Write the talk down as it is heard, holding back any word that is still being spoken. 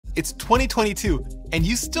It's 2022, and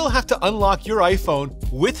you still have to unlock your iPhone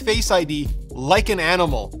with Face ID like an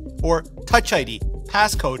animal, or Touch ID,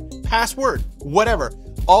 passcode, password, whatever.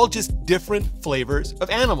 All just different flavors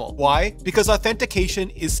of animal. Why? Because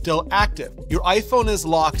authentication is still active. Your iPhone is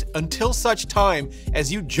locked until such time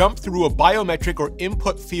as you jump through a biometric or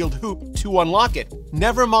input field hoop to unlock it.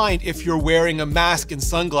 Never mind if you're wearing a mask and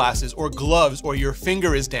sunglasses or gloves, or your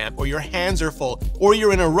finger is damp, or your hands are full, or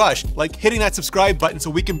you're in a rush, like hitting that subscribe button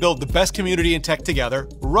so we can build the best community in tech together,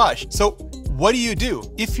 rush. So what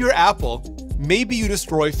do? If you're Apple, maybe you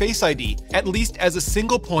destroy Face ID, at least as a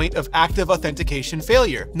single point of active authentication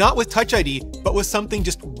failure. Not with Touch ID, but with something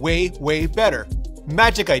just way better.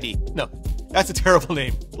 Magic ID. No, that's a terrible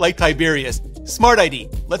name. Like Tiberius. Smart ID.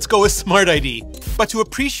 Let's go with Smart ID. But to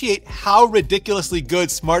appreciate how ridiculously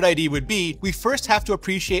good Smart ID would be, we first have to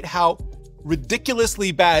appreciate how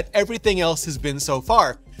ridiculously bad everything else has been so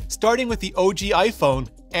far. Starting with the OG iPhone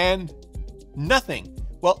and nothing.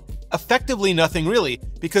 Well, effectively nothing really,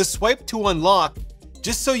 because swipe to unlock,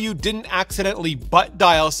 just so you didn't accidentally butt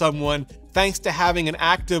dial someone thanks to having an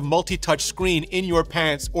active multi-touch screen in your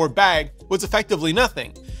pants or bag, was effectively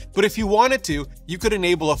nothing. But if you wanted to, you could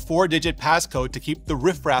enable a 4-digit passcode to keep the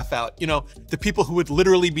riffraff out. You know, the people who would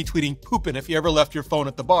literally be tweeting poopin' if you ever left your phone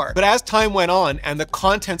at the bar. But as time went on and the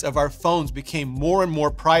contents of our phones became more and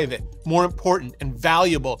more private, more important and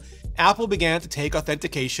valuable, Apple began to take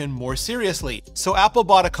authentication more seriously. So Apple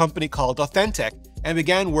bought a company called Authentic and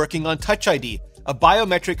began working on Touch ID, a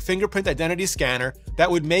biometric fingerprint identity scanner that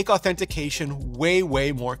would make authentication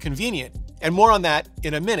way more convenient. And more on that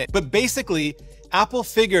in a minute. But basically, Apple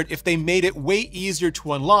figured if they made it way easier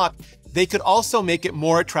to unlock, they could also make it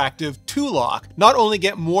more attractive to lock. Not only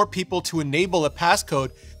get more people to enable a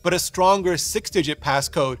passcode, but a stronger 6-digit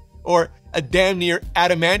passcode, or a damn near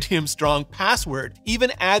adamantium strong password.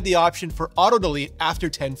 Even add the option for auto delete after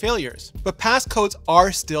 10 failures. But passcodes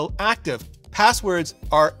are still active. Passwords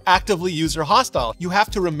are actively user hostile. You have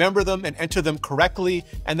to remember them and enter them correctly,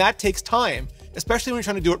 and that takes time. Especially when you're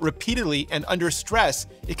trying to do it repeatedly and under stress,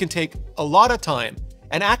 it can take a lot of time.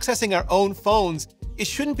 And accessing our own phones, it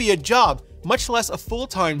shouldn't be a job, much less a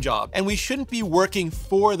full-time job. And we shouldn't be working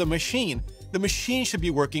for the machine. The machine should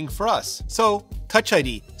be working for us. So, Touch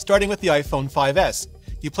ID, starting with the iPhone 5S.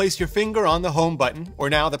 You place your finger on the home button, or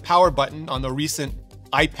now the power button on the recent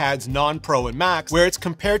iPads non-Pro and Max, where it's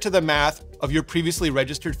compared to the math of your previously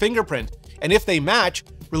registered fingerprint. And if they match,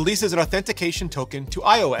 releases an authentication token to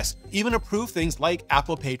iOS, even approve things like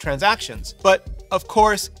Apple Pay transactions. But of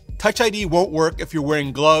course, Touch ID won't work if you're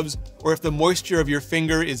wearing gloves, or if the moisture of your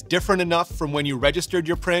finger is different enough from when you registered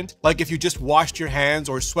your print, like if you just washed your hands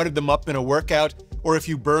or sweated them up in a workout, or if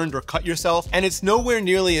you burned or cut yourself. And it's nowhere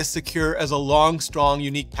nearly as secure as a long, strong,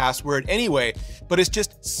 unique password anyway, but it's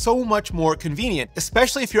just so much more convenient,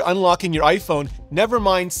 especially if you're unlocking your iPhone, never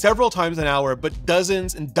mind several times an hour, but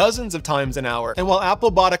dozens and dozens of times an hour. And while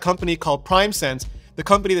Apple bought a company called PrimeSense, the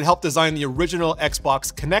company that helped design the original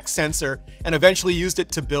Xbox Kinect sensor and eventually used it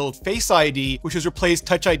to build Face ID, which has replaced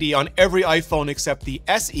Touch ID on every iPhone except the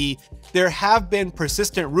SE, there have been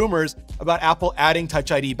persistent rumors about Apple adding Touch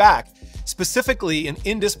ID back, specifically an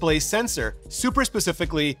in-display sensor, super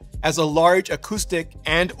specifically as a large acoustic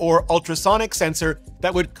and/or ultrasonic sensor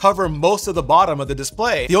that would cover most of the bottom of the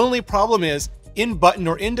display. The only problem is, in button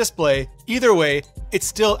or in display, either way, it's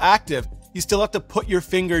still active. You still have to put your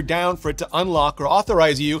finger down for it to unlock or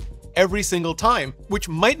authorize you every single time, which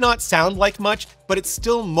might not sound like much, but it's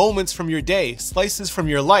still moments from your day, slices from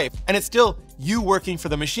your life, and it's still you working for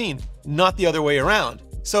the machine, not the other way around.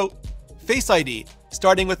 So, Face ID,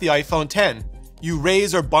 starting with the iPhone X. You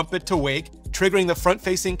raise or bump it to wake, triggering the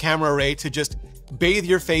front-facing camera array to just bathe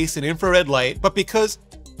your face in infrared light, but because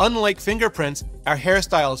unlike fingerprints, our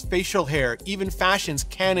hairstyles, facial hair, even fashions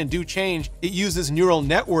can and do change, it uses neural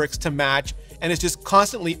networks to match and is just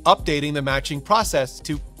constantly updating the matching process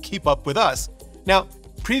to keep up with us. Now,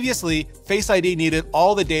 previously, Face ID needed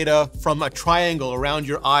all the data from a triangle around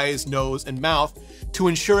your eyes, nose, and mouth to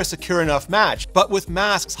ensure a secure enough match. But with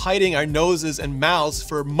masks hiding our noses and mouths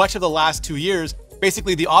for much of the last 2 years,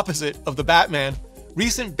 basically the opposite of the Batman,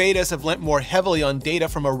 recent betas have lent more heavily on data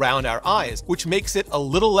from around our eyes, which makes it a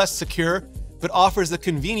little less secure, but offers the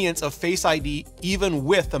convenience of Face ID even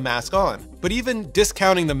with the mask on. But even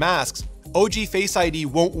discounting the masks, OG Face ID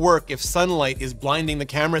won't work if sunlight is blinding the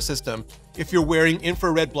camera system, if you're wearing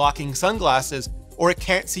infrared blocking sunglasses, or it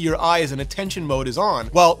can't see your eyes and attention mode is on,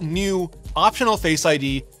 while new optional Face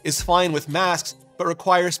ID is fine with masks, but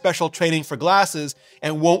requires special training for glasses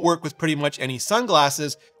and won't work with pretty much any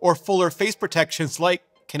sunglasses or fuller face protections like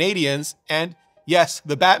Canadians, and yes,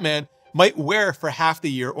 the Batman, might wear for half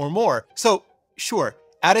the year or more. So sure,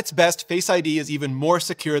 At its best, Face ID is even more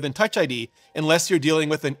secure than Touch ID, unless you're dealing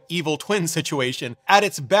with an evil twin situation. At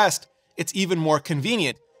its best, it's even more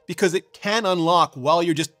convenient because it can unlock while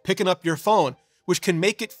you're just picking up your phone, which can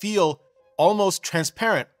make it feel almost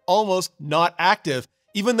transparent, almost not active,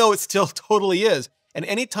 even though it still totally is. And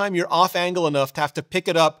anytime you're off angle enough to have to pick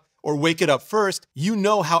it up or wake it up first, you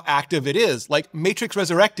know how active it is. Like Matrix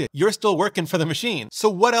Resurrected, you're still working for the machine. So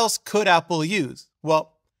what else could Apple use?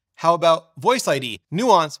 Well, how about Voice ID?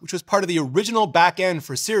 Nuance, which was part of the original backend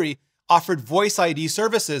for Siri, offered Voice ID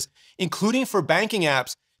services, including for banking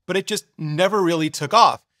apps, but it just never really took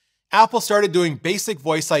off. Apple started doing basic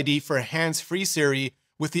Voice ID for hands-free Siri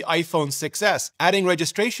with the iPhone 6s, adding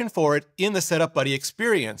registration for it in the Setup Buddy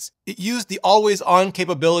experience. It used the always-on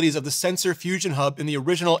capabilities of the Sensor Fusion Hub in the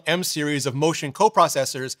original M series of motion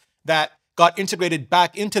coprocessors that got integrated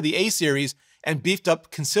back into the A series and beefed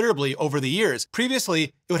up considerably over the years.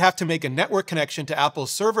 Previously, it would have to make a network connection to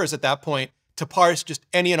Apple's servers at that point to parse just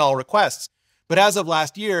any and all requests. But as of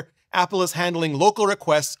last year, Apple is handling local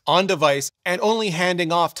requests on device and only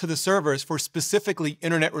handing off to the servers for specifically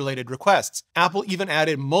internet-related requests. Apple even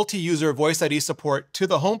added multi-user Voice ID support to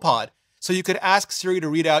the HomePod, so you could ask Siri to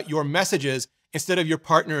read out your messages instead of your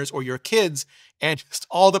partner's or your kids, and just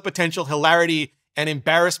all the potential hilarity and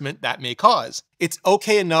embarrassment that may cause. It's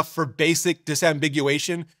okay enough for basic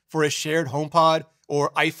disambiguation for a shared HomePod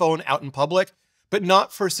or iPhone out in public, but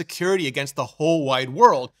not for security against the whole wide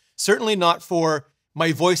world. Certainly not for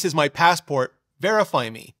 "my voice is my passport, verify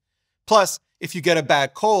me." Plus, if you get a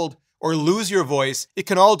bad cold or lose your voice, it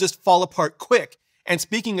can all just fall apart quick. And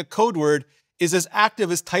speaking a code word is as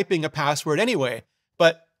active as typing a password anyway.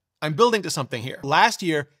 But I'm building to something here. Last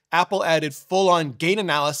year, Apple added full-on gait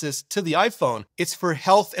analysis to the iPhone. It's for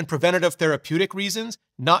health and preventative therapeutic reasons,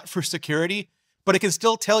 not for security, but it can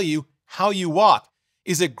still tell you how you walk.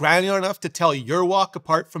 Is it granular enough to tell your walk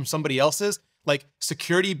apart from somebody else's, like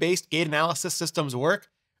security-based gait analysis systems work?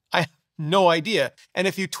 I have no idea. And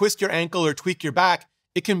if you twist your ankle or tweak your back,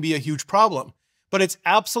 it can be a huge problem. But it's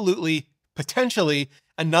absolutely, potentially,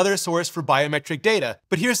 another source for biometric data.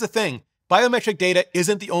 But here's the thing. Biometric data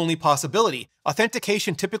isn't the only possibility.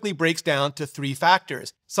 Authentication typically breaks down to 3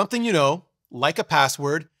 factors. Something you know, like a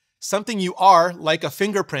password, something you are, like a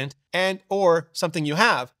fingerprint, and or something you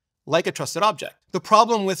have, like a trusted object. The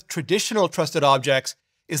problem with traditional trusted objects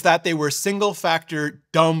is that they were single-factor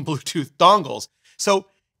dumb Bluetooth dongles. So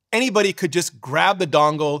anybody could just grab the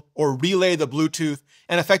dongle or relay the Bluetooth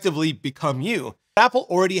and effectively become you. Apple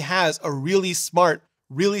already has a really smart,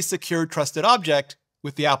 really secure trusted object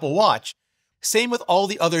with the Apple Watch. Same with all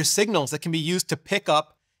the other signals that can be used to pick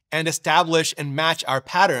up and establish and match our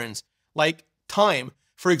patterns, like time,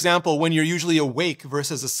 for example, when you're usually awake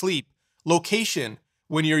versus asleep, location,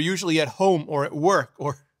 when you're usually at home or at work,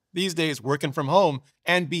 or these days working from home,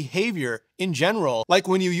 and behavior in general, like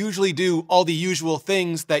when you usually do all the usual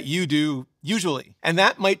things that you do usually. And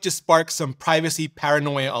that might just spark some privacy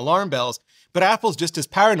paranoia alarm bells, but Apple's just as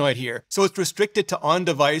paranoid here. So it's restricted to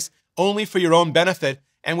on-device only for your own benefit,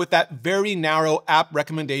 and with that very narrow app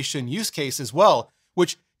recommendation use case as well,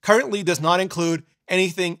 which currently does not include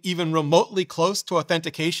anything even remotely close to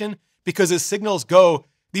authentication, because as signals go,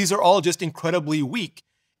 these are all just incredibly weak,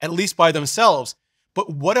 at least by themselves.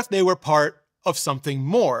 But what if they were part of something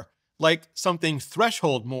more, like something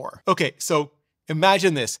threshold more? Okay, so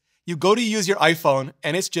imagine this. You go to use your iPhone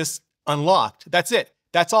and it's just unlocked. That's it.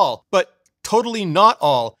 That's all. But totally not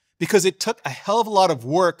all, because it took a hell of a lot of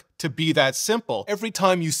work to be that simple. Every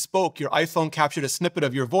time you spoke, your iPhone captured a snippet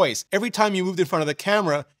of your voice. Every time you moved in front of the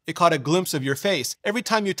camera, it caught a glimpse of your face. Every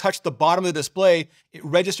time you touched the bottom of the display, it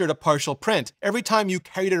registered a partial print. Every time you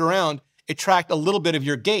carried it around, it tracked a little bit of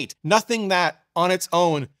your gait. Nothing that, on its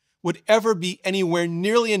own, would ever be anywhere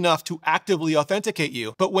nearly enough to actively authenticate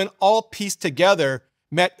you. But when all pieced together,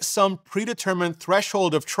 met some predetermined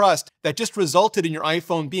threshold of trust that just resulted in your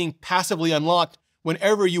iPhone being passively unlocked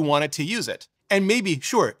whenever you wanted to use it. And maybe,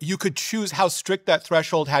 sure, you could choose how strict that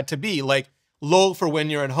threshold had to be, like low for when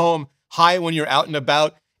you're at home, high when you're out and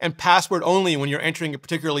about, and password only when you're entering a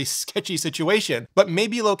particularly sketchy situation. But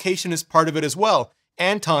maybe location is part of it as well,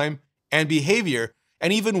 and time, and behavior,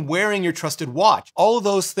 and even wearing your trusted watch. All of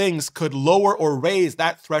those things could lower or raise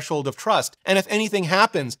that threshold of trust. And if anything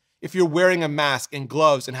happens, if you're wearing a mask and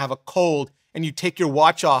gloves and have a cold, and you take your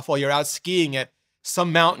watch off while you're out skiing at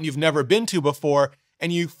some mountain you've never been to before,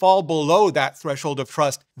 and you fall below that threshold of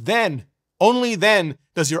trust, then, only then,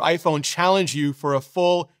 does your iPhone challenge you for a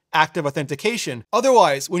full active authentication.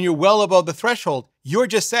 Otherwise, when you're well above the threshold, you're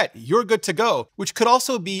just set, you're good to go, which could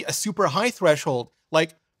also be a super high threshold,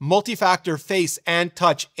 like multi-factor face and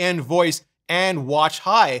touch and voice and watch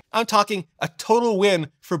high. I'm talking a total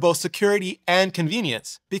win for both security and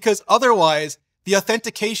convenience, because otherwise the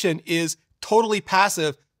authentication is totally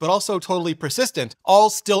passive, but also totally persistent, all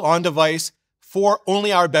still on device for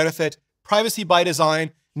only our benefit, privacy by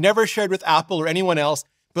design, never shared with Apple or anyone else,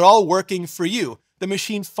 but all working for you. The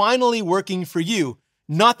machine finally working for you,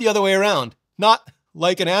 not the other way around, not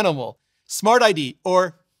like an animal. Smart ID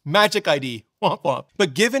or Magic ID, womp womp.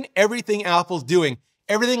 But given everything Apple's doing,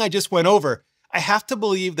 everything I just went over, I have to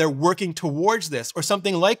believe they're working towards this or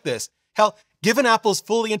something like this. Hell, given Apple's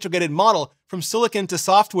fully integrated model from silicon to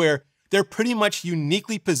software, they're pretty much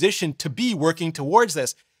uniquely positioned to be working towards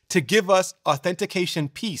this, to give us authentication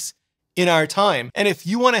peace in our time. And if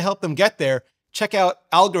you want to help them get there, check out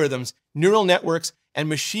algorithms, neural networks, and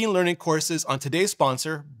machine learning courses on today's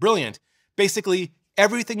sponsor, Brilliant. Basically,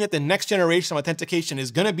 everything that the next generation of authentication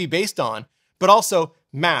is going to be based on, but also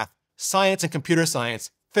math, science and computer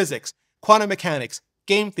science, physics, quantum mechanics,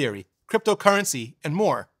 game theory, cryptocurrency, and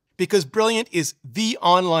more. Because Brilliant is the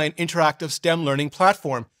online interactive STEM learning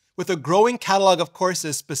platform with a growing catalog of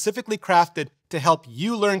courses specifically crafted to help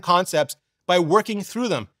you learn concepts by working through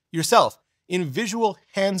them yourself in visual,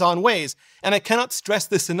 hands-on ways. And I cannot stress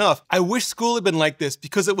this enough. I wish school had been like this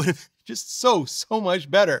because it would have just so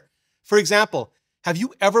much better. For example, have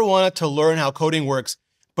you ever wanted to learn how coding works,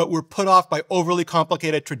 but were put off by overly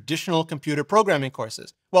complicated traditional computer programming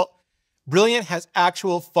courses? Well, Brilliant has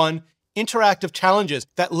actual fun, interactive challenges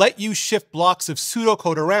that let you shift blocks of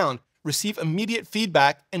pseudocode around, receive immediate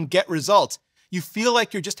feedback, and get results. You feel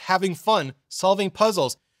like you're just having fun, solving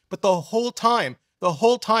puzzles, but the whole time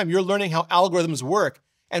you're learning how algorithms work.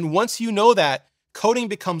 And once you know that, coding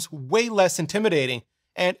becomes way less intimidating.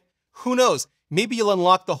 And who knows, maybe you'll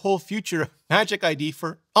unlock the whole future of Magic ID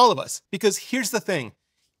for all of us. Because here's the thing,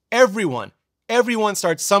 everyone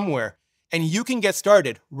starts somewhere, and you can get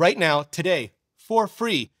started right now, today, for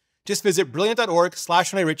free. Just visit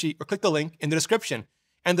brilliant.org/Ritchie or click the link in the description.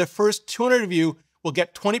 And the first 200 of you will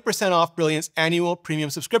get 20% off Brilliant's annual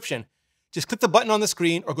premium subscription. Just click the button on the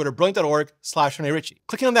screen or go to brilliant.org/Ritchie.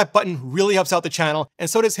 Clicking on that button really helps out the channel, and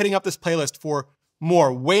so does hitting up this playlist for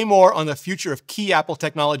more, way more on the future of key Apple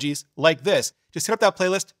technologies like this. Just hit up that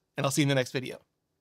playlist, and I'll see you in the next video.